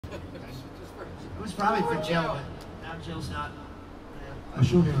It was probably for Jill, but now Jill's not. Yeah. Oh,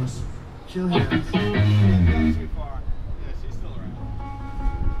 she'll hear us. She'll hear us. Too far. Yeah, she's still around.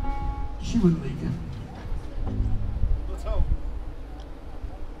 She wouldn't leak it. Let's hope.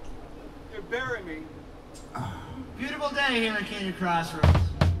 You bury me. Beautiful day here at Canyon Crossroads.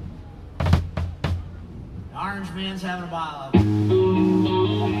 The Orange Man's having a ball of it.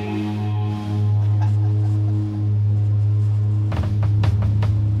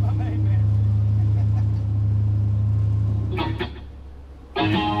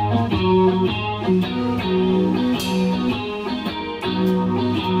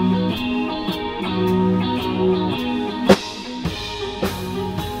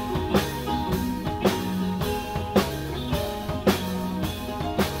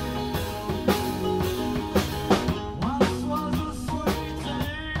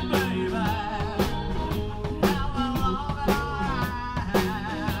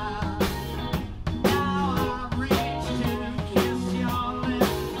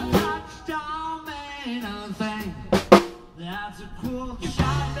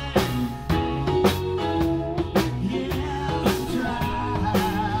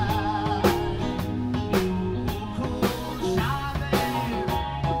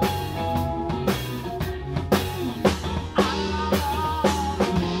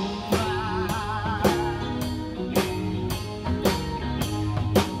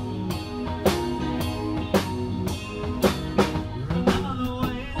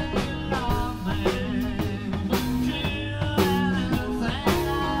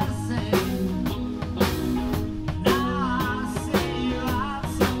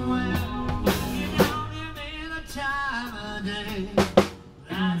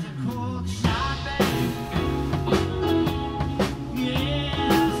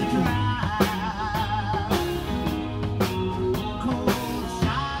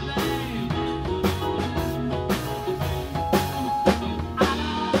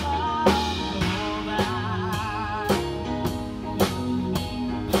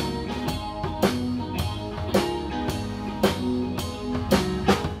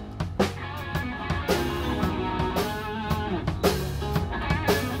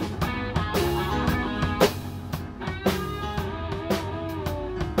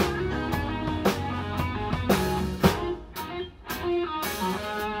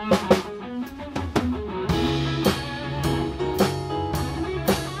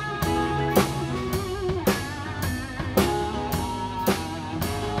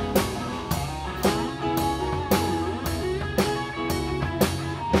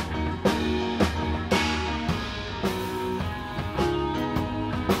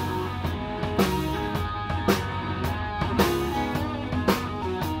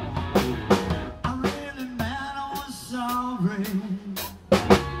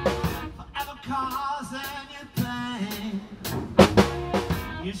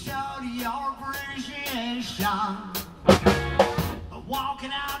 You showed your appreciation,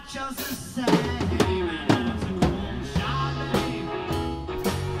 walking out just the same. And it's a cool shot, babe.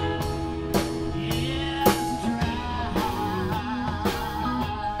 Yeah, it's a drive.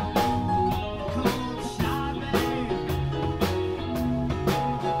 Cool shot, babe.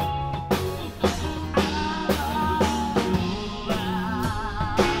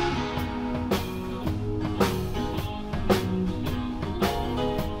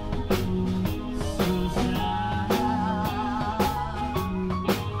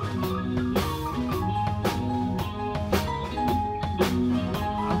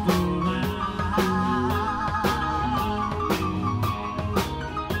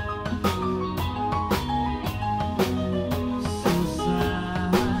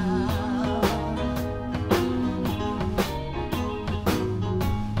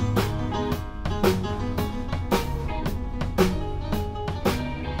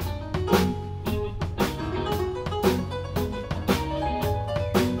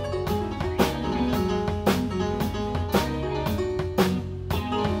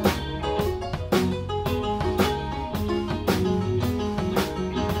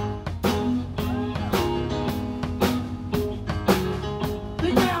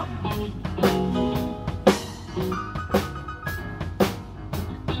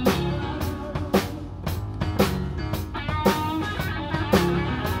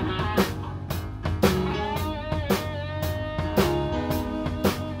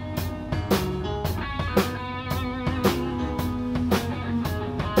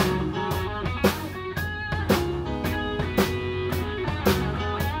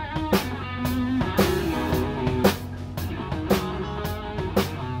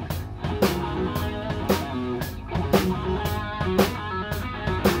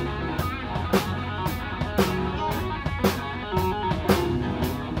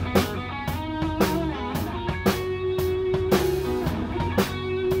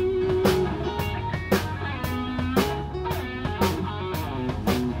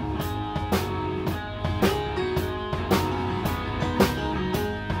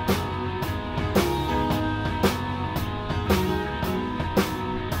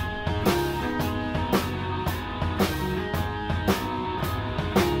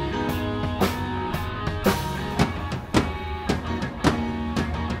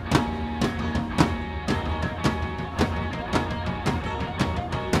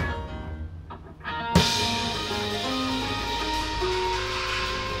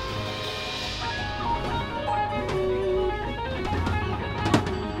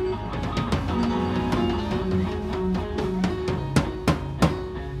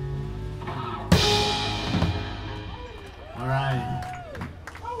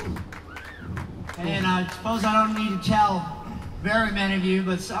 And I suppose I don't need to tell very many of you,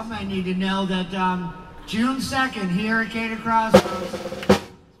 but some may need to know that June 2nd here at Gator Crossroads,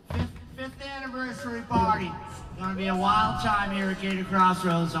 fifth anniversary party. Going to be a wild time here at Gator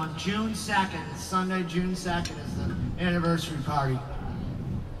Crossroads on June 2nd. Sunday, June 2nd is the anniversary party.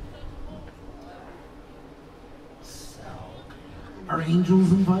 Are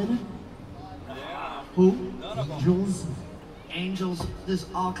angels invited? Yeah. Who? Angels? Angels. There's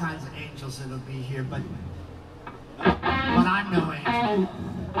all kinds of angels that'll be here, but I'm no angel.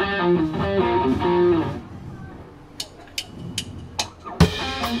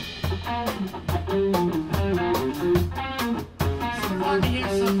 So you want to hear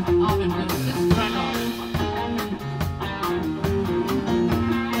some almond milk? This is right on.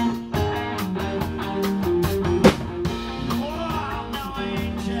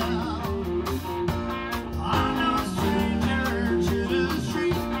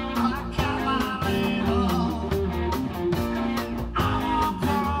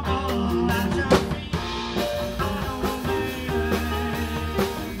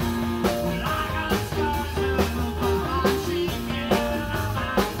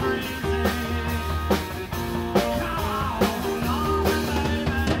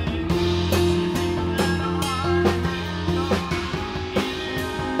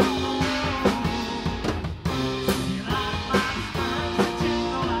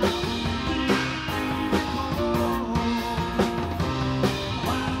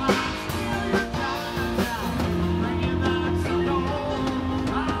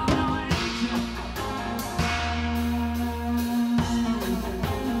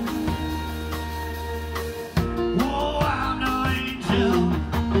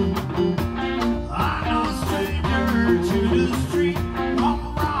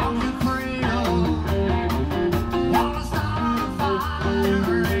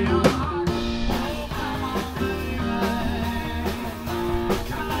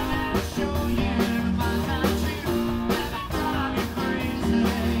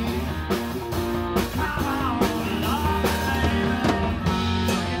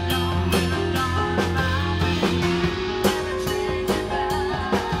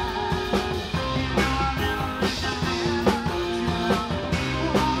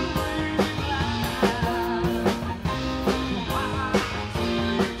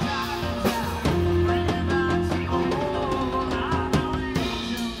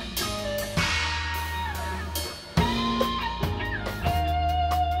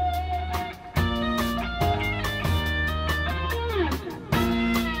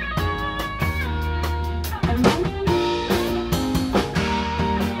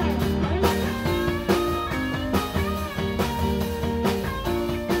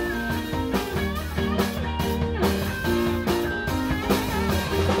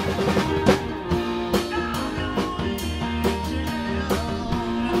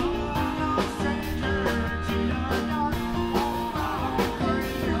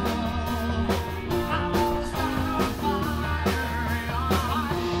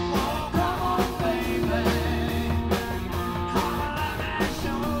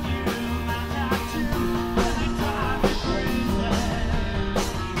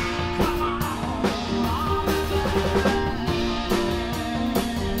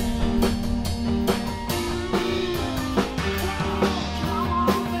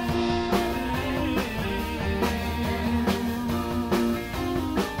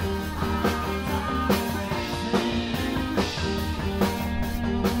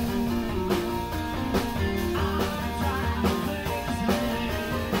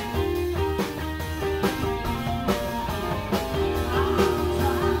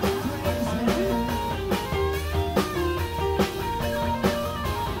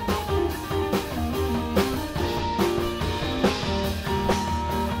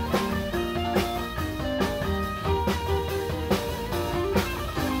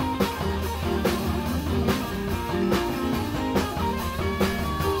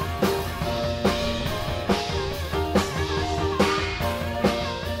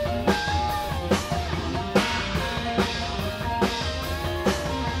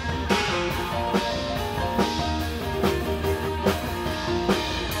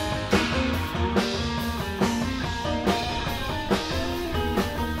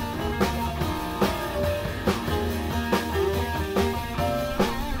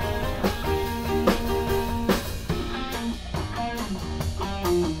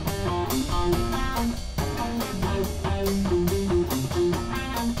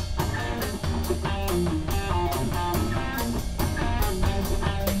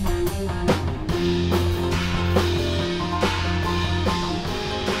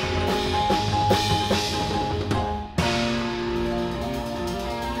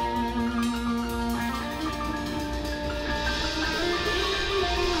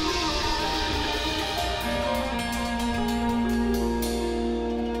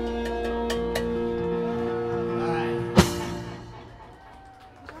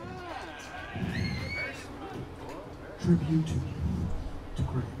 tribute to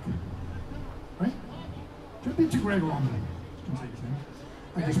Greg. Right? Tribute to Greg Roman.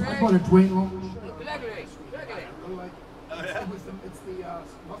 I guess I bought a Dwayne Roman shirt. It's the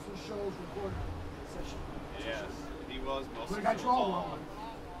Muscle Shoals recording session. Yes, he was Muscle We got you all wrong.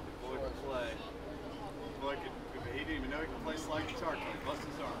 Boy could play. Boy he didn't even know he could play slide guitar till he bust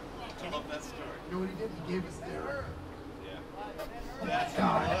his arm. I love that story. You know what he did? He gave us their... Yeah. That's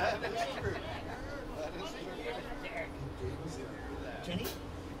that is true. That is true. Jenny?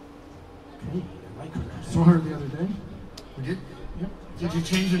 Okay, I like her. Saw her the other day. We did? Yep. Did you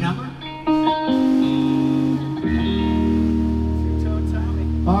change the number? Two-tone Tommy.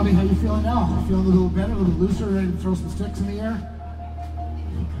 Bobby, how you feeling now? You feeling a little better, a little looser, ready to throw some sticks in the air?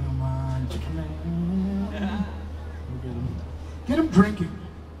 Come on, come on. Get him drinking.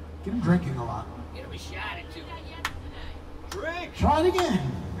 Get him drinking a lot. Get him a shot or two. Drink! Try it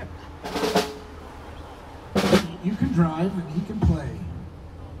again. You can drive and he can play.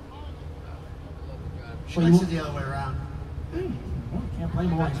 She Well, likes you- it the other way around. Well, can't play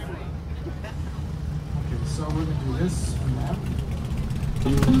more. Okay, so we're gonna do this and that.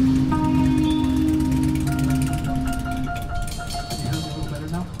 You hear me a little better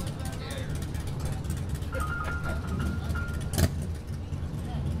now?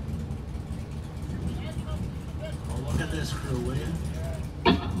 Oh, look at this crew, will you?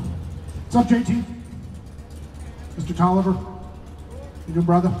 What's up, JT? Mr. Tolliver? Your new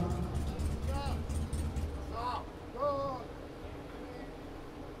brother?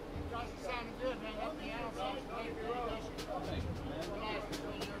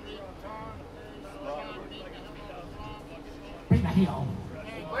 Big hell.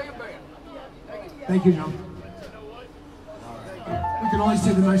 Thank you, John. We can only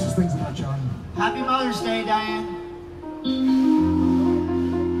say the nicest things about John. Happy Mother's Day, Diane.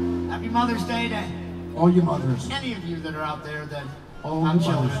 Happy Mother's Day to All you mothers. any of you that are out there that All have the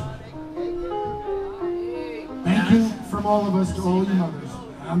children. mothers. Thank you from all of us to all you mothers.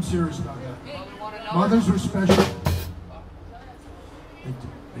 I'm serious about that. Mothers are special.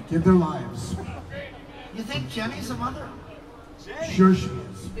 They give their lives. You think Jenny's a mother? Jenny! Sure she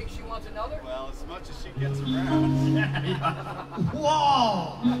is. Think she wants another? Well, as much as she gets around.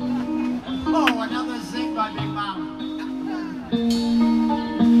 Whoa!